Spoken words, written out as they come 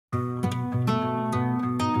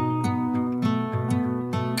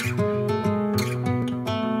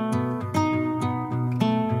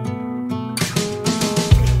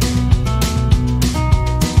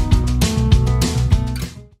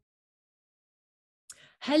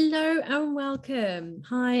Hello and welcome.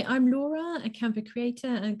 Hi, I'm Laura, a Canva creator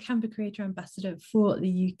and Canva creator ambassador for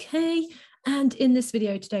the UK. And in this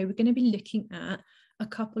video today, we're going to be looking at a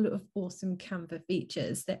couple of awesome Canva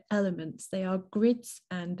features. They're elements, they are grids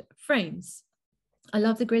and frames. I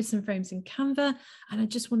love the grids and frames in Canva, and I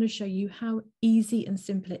just want to show you how easy and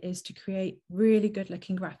simple it is to create really good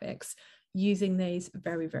looking graphics using these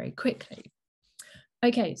very, very quickly.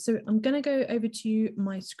 Okay, so I'm going to go over to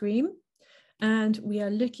my screen. And we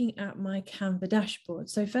are looking at my Canva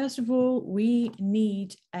dashboard. So first of all, we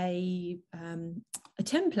need a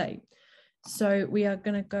template. So we are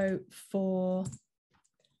going to go for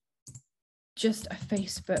just a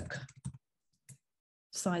Facebook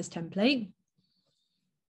size template.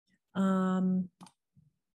 You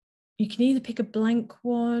can either pick a blank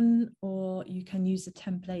one or you can use the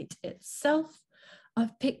template itself.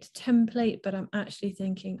 I've picked template, but I'm actually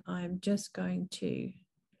thinking I'm just going to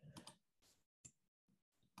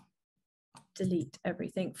delete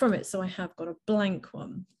everything from it, so I have got a blank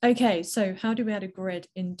one. Okay, so how do we add a grid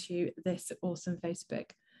into this awesome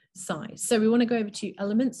Facebook size? So we want to go over to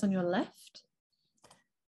elements on your left,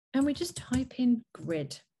 and we just type in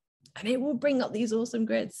grid, and it will bring up these awesome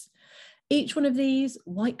grids. Each one of these,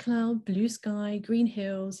 white cloud, blue sky, green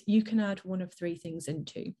hills, you can add one of three things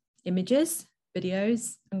into: images,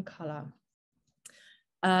 videos, and color.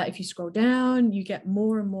 If you scroll down, you get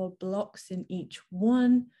more and more blocks in each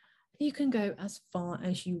one. You can go as far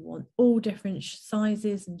as you want, all different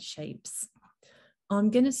sizes and shapes. I'm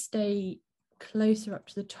going to stay closer up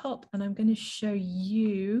to the top, and I'm going to show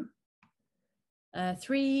you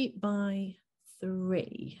 3 by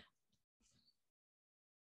 3.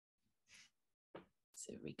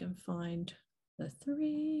 So we can find the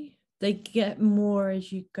 3. They get more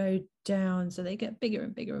as you go down, so they get bigger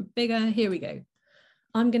and bigger and bigger. Here we go.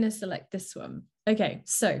 I'm going to select this one. Okay,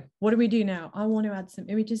 so what do we do now? I want to add some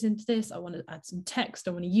images into this. I want to add some text.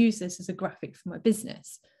 I want to use this as a graphic for my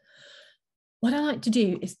business. What I like to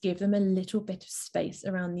do is give them a little bit of space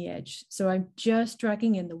around the edge. So I'm just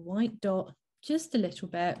dragging in the white dot just a little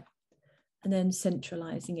bit and then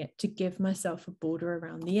centralizing it to give myself a border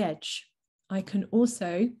around the edge. I can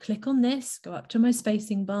also click on this, go up to my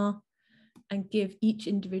spacing bar, and give each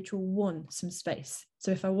individual one some space. So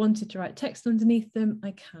if I wanted to write text underneath them,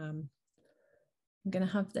 I can. I'm going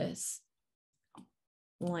to have this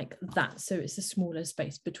like that, so it's a smaller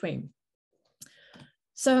space between.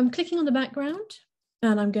 So I'm clicking on the background,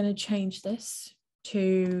 and I'm going to change this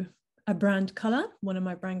to a brand color, one of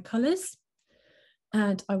my brand colors,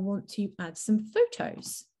 and I want to add some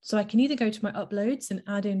photos. So I can either go to my uploads and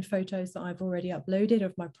add in photos that I've already uploaded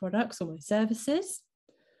of my products or my services,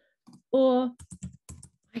 or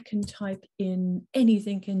I can type in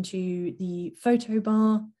anything into the photo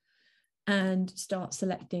bar and start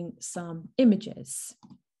selecting some images.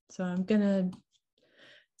 So I'm going to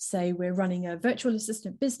say we're running a virtual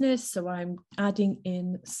assistant business. So I'm adding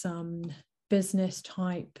in some business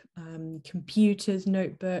type computers,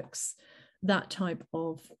 notebooks, that type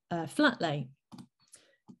of flat lay.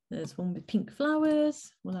 There's one with pink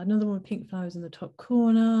flowers. We'll add another one with pink flowers in the top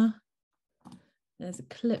corner. There's a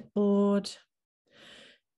clipboard.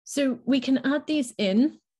 So we can add these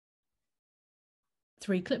in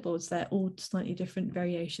 3 clipboards. They're all slightly different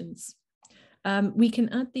variations. We can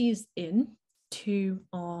add these in to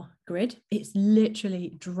our grid. It's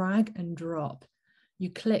literally drag and drop. You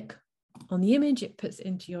click on the image, it puts it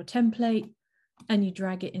into your template, and you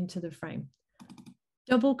drag it into the frame.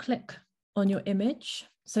 Double click on your image.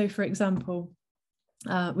 So for example,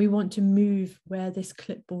 we want to move where this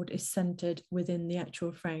clipboard is centered within the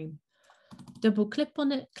actual frame. Double click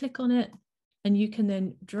on it, and you can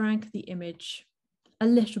then drag the image a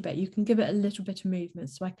little bit. You can give it a little bit of movement,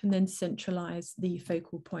 so I can then centralize the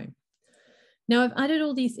focal point. Now I've added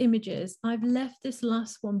all these images. I've left this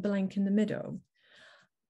last one blank in the middle.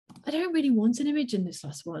 I don't really want an image in this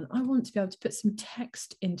last one. I want to be able to put some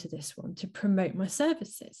text into this one to promote my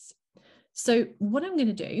services. So what I'm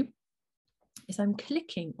going to do is I'm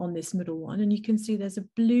clicking on this middle one, and you can see there's a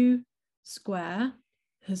blue square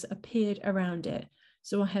has appeared around it.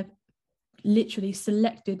 So I have literally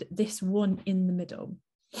selected this one in the middle.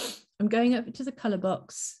 I'm going up to the color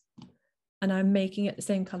box, and I'm making it the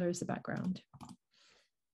same color as the background.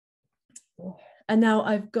 And now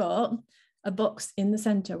I've got a box in the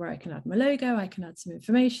center where I can add my logo, I can add some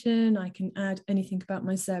information, I can add anything about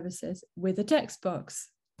my services with a text box.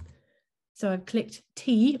 So I've clicked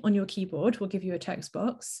T on your keyboard, will give you a text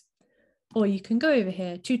box, or you can go over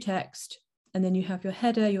here to text, and then you have your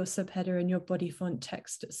header, your subheader, and your body font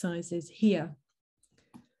text sizes here.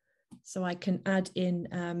 So I can add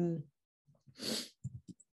in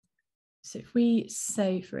So if we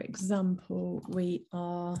say, for example, we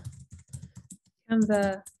are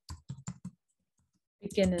Canva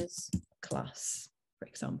beginners class, for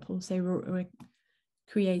example, say we're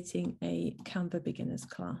creating a Canva beginners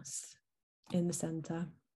class in the center.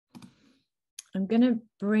 I'm going to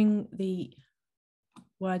bring the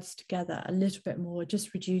words together a little bit more,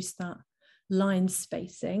 just reduce that line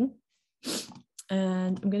spacing.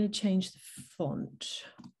 And I'm going to change the font.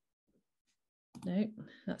 No,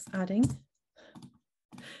 that's adding.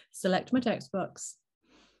 Select my text box.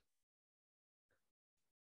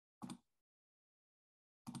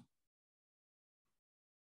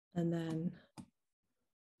 And then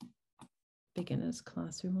beginners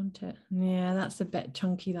class, we want it. Yeah, that's a bit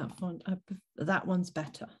chunky, that font. That one's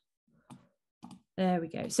better. There we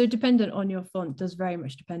go. So dependent on your font does very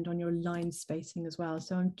much depend on your line spacing as well.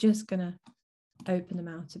 So I'm just going to open them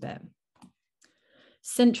out a bit,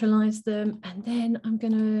 centralize them, and then I'm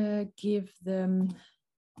going to give them,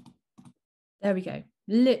 there we go.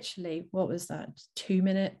 Literally, what was that? 2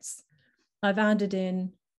 minutes. I've added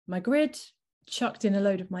in my grid, chucked in a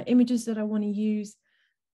load of my images that I want to use,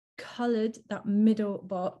 colored that middle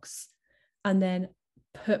box, and then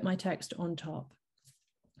put my text on top.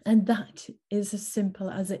 And that is as simple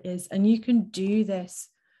as it is. And you can do this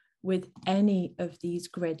with any of these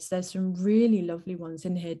grids. There's some really lovely ones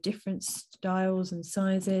in here, different styles and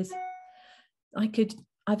sizes.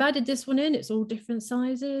 I've added this one in, it's all different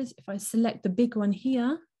sizes. If I select the big one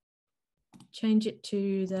here, change it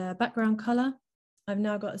to the background color, I've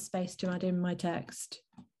now got a space to add in my text.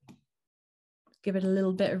 Give it a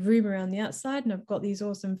little bit of room around the outside, and I've got these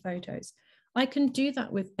awesome photos. I can do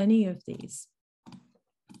that with any of these.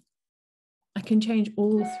 I can change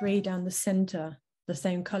all three down the center the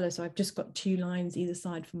same color, so I've just got 2 lines either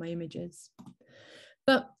side for my images.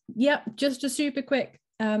 But yeah, just a super quick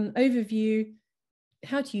overview,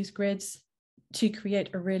 how to use grids to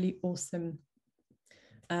create a really awesome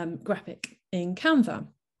graphic in Canva.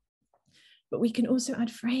 But we can also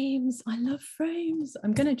add frames. I love frames.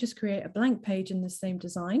 I'm going to just create a blank page in the same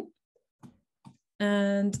design,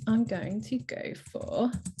 and I'm going to go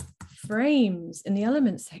for frames in the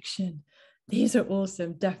elements section. These are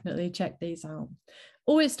awesome. Definitely check these out.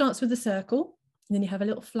 Always starts with a circle, and then you have a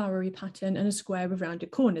little flowery pattern and a square with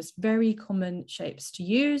rounded corners. Very common shapes to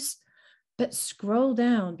use, but scroll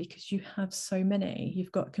down because you have so many.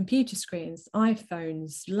 You've got computer screens,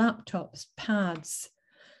 iPhones, laptops, pads,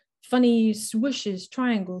 funny swooshes,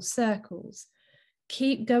 triangles, circles.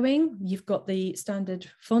 Keep going. You've got the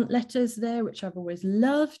standard font letters there, which I've always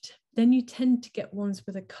loved. Then you tend to get ones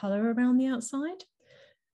with a color around the outside.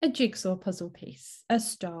 A jigsaw puzzle piece, a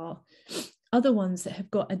star, other ones that have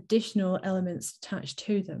got additional elements attached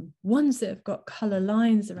to them, ones that have got color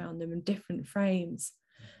lines around them and different frames.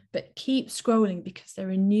 But keep scrolling because there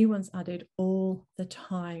are new ones added all the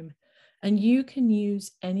time. And you can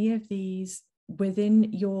use any of these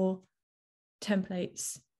within your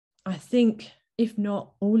templates. I think, if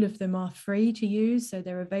not, all of them are free to use, so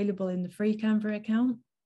they're available in the free Canva account.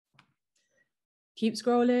 Keep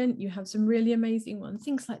scrolling, you have some really amazing ones,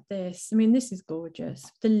 things like this. I mean, this is gorgeous,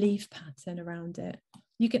 the leaf pattern around it.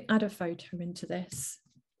 You can add a photo into this.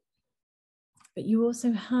 But you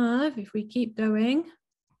also have, if we keep going,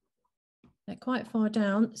 they're quite far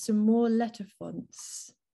down, some more letter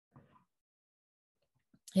fonts.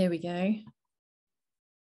 Here we go.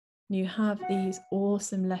 You have these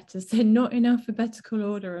awesome letters. They're not in alphabetical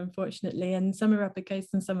order, unfortunately, and some are uppercase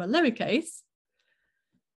and some are lowercase.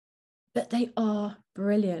 But they are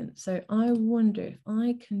brilliant. So I wonder if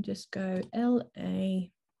I can just go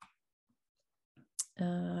L-A-U-R-A.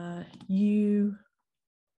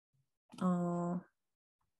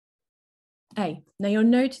 Now you'll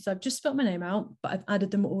notice I've just spelled my name out, but I've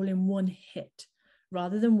added them all in one hit.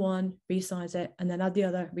 Rather than one, resize it, and then add the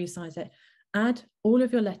other, resize it. Add all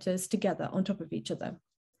of your letters together on top of each other.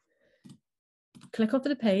 Click off of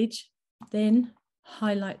the page, then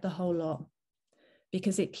highlight the whole lot,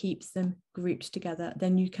 because it keeps them grouped together.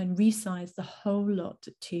 Then you can resize the whole lot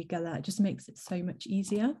together. It just makes it so much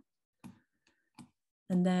easier.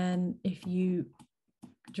 And then if you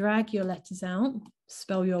drag your letters out,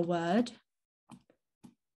 spell your word,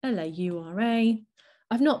 L-A-U-R-A.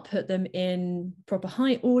 I've not put them in proper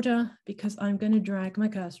height order because I'm going to drag my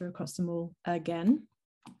cursor across them all again.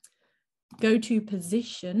 Go to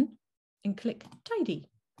position and click tidy.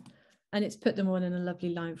 And it's put them all in a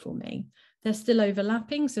lovely line for me. They're still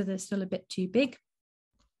overlapping, so they're still a bit too big.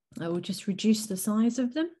 I will just reduce the size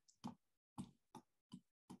of them.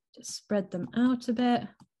 Just spread them out a bit.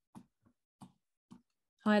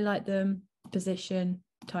 Highlight them, position,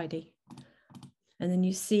 tidy. And then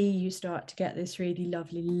you see you start to get this really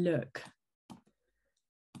lovely look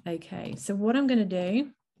Okay, so what I'm going to do,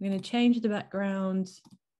 I'm going to change the background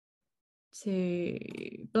to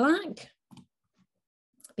black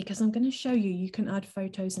because I'm going to show you, you can add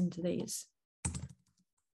photos into these.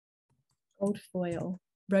 Gold foil,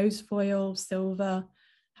 rose foil, silver,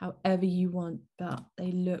 however you want, but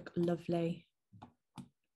they look lovely.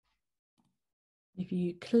 If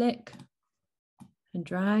you click and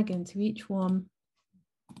drag into each one,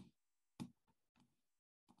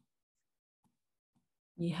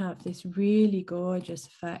 you have this really gorgeous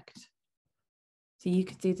effect. So you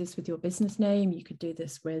could do this with your business name, you could do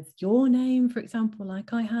this with your name, for example,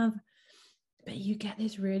 like I have, but you get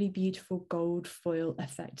this really beautiful gold foil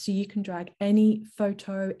effect. So you can drag any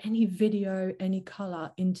photo, any video, any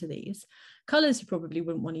color into these. Colors you probably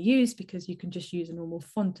wouldn't want to use because you can just use a normal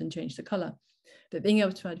font and change the color. But being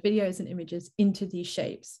able to add videos and images into these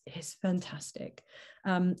shapes is fantastic.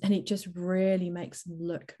 And it just really makes them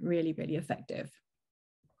look really, really effective.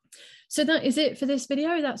 So that is it for this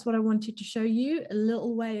video. That's what I wanted to show you, a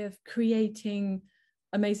little way of creating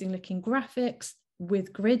amazing looking graphics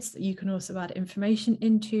with grids that you can also add information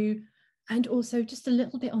into, and also just a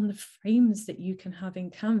little bit on the frames that you can have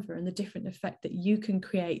in Canva and the different effect that you can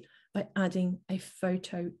create by adding a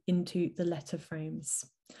photo into the letter frames.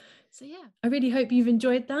 So yeah, I really hope you've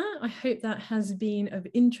enjoyed that. I hope that has been of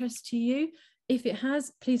interest to you. If it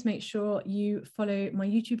has, please make sure you follow my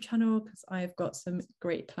YouTube channel because I've got some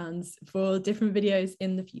great plans for different videos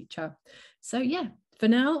in the future. So yeah, for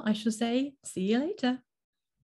now, I shall say, see you later.